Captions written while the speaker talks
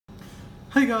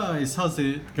Hey guys, how's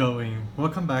it going?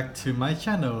 Welcome back to my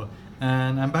channel,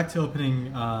 and I'm back to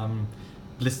opening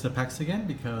blister packs again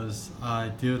because I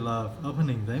do love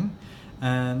opening them,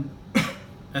 and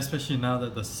especially now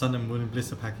that the Sun and Moon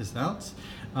blister pack is out.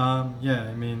 Yeah,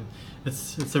 I mean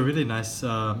it's a really nice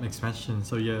expansion.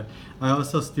 So yeah, I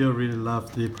also still really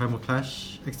love the Primal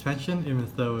Clash expansion, even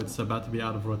though it's about to be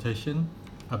out of rotation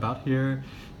about here,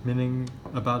 meaning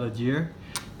about a year.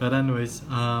 But anyways,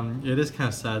 it is kind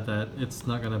of sad that it's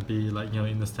not gonna be like,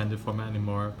 in the standard format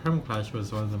anymore. Primal Clash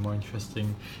was one of the more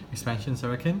interesting expansions, I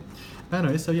reckon. But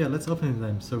anyway, so yeah, let's open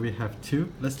them. So we have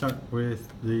two. Let's start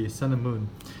with the Sun and Moon.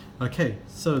 Okay,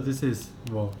 so this is,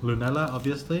 well, Lunella,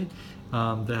 obviously.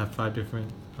 They have 5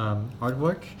 different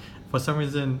artwork. For some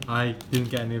reason, I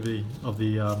didn't get any of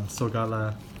the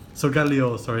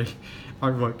Solgaleo, sorry,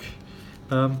 artwork.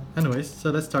 Anyways,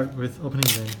 so let's start with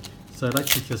opening them. So I like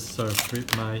to just sort of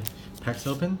rip my packs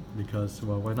open because,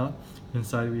 well, why not?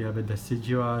 Inside we have a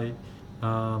CGI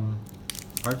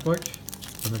artwork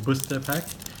from the booster pack.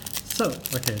 So,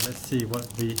 okay, let's see what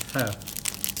we have.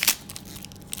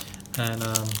 And,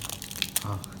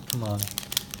 oh, come on.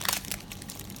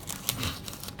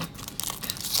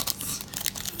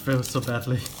 Failed so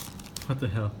badly. What the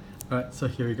hell? Alright, so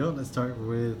here we go. Let's start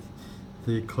with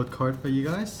the code card for you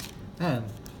guys. And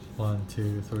 1,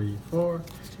 2, 3, 4.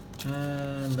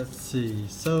 And let's see.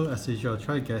 So as usual,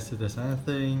 try to guess if there's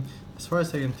anything. As far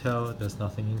as I can tell, there's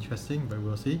nothing interesting, but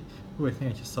we'll see. Oh, I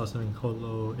think I just saw something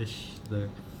holo-ish there.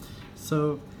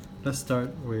 So let's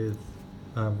start with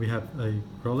we have a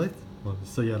Growlithe. Well,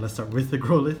 so yeah, let's start with the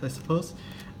Growlithe, I suppose.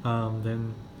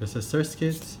 Then there's a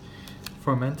Surskit,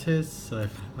 Formantis.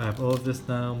 I have all of this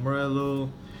now. Morello,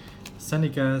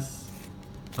 Sandygast,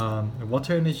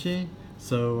 Water Energy.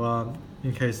 So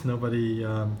in case nobody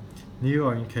new,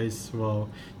 or in case, well,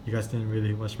 you guys didn't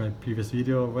really watch my previous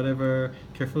video or whatever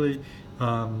carefully,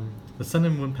 the Sun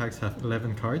and Moon packs have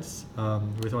 11 cards,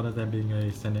 with one of them being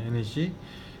a standard energy.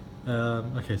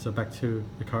 Okay, so back to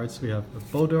the cards. We have a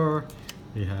Boldor,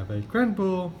 we have a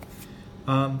Granbull.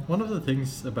 One of the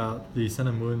things about the Sun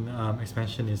and Moon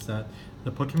expansion is that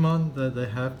the Pokemon that they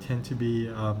have tend to be,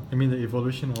 I mean the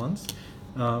evolution ones,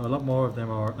 a lot more of them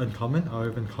are uncommon, or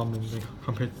even common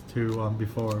compared to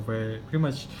before, where pretty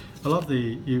much a lot of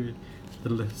the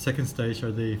second stage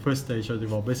or the first stage or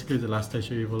well, basically the last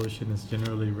stage of evolution is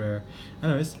generally rare.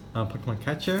 Anyways, Pokemon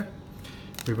Catcher,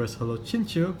 Reverse Holo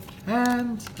Chinchu,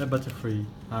 and a Butterfree.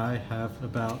 I have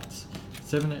about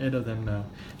 7 or 8 of them now.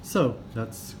 So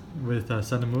that's with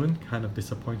Sun and Moon, kind of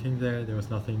disappointing there. There was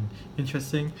nothing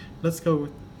interesting. Let's go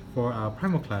for our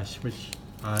Primal Clash, which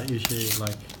I usually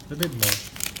like a bit more.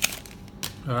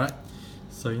 Alright,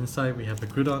 so inside we have a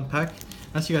Groudon pack.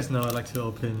 As you guys know, I like to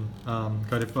open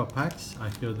Gardevoir packs. I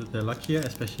feel that they're luckier,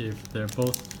 especially if they're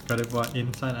both Gardevoir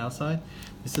inside and outside.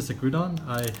 This is a Groudon.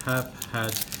 I have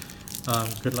had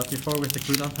good luck before with the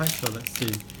Groudon pack, so let's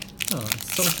see. Oh,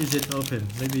 it's so much easier to open.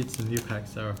 Maybe it's the new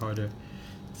packs that are harder.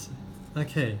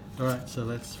 Okay, alright, so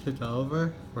let's flip that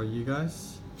over for you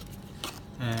guys.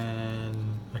 And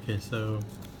okay, so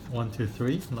 1, 2,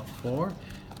 3, not 4.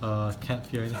 Can't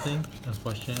feel anything,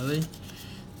 unfortunately.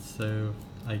 So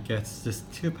I guess these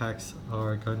 2 packs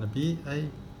are going to be a,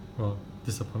 well,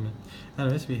 disappointment.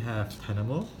 Anyways, we have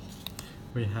Dynamo,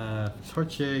 we have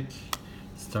Torchic,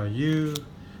 Staryu,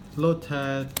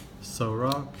 Lotad,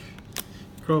 Solrock,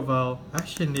 Grovyle. I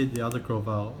actually need the other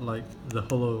Grovyle, like the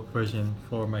holo version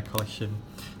for my collection.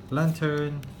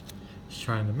 Lantern,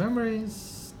 Shrine of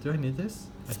Memories. Do I need this?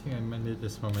 I think I might need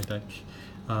this for my deck.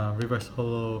 Reverse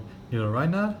Holo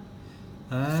Nidorina,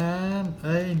 and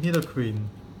a Nidoqueen.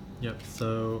 Yep,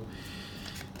 so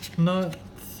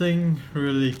nothing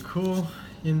really cool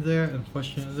in there,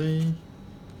 unfortunately.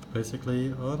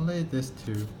 Basically, only these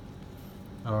 2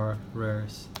 are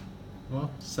rares.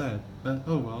 Well, sad, but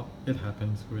oh well, it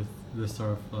happens with this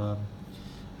sort of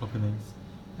openings.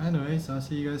 Anyways, I'll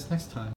see you guys next time.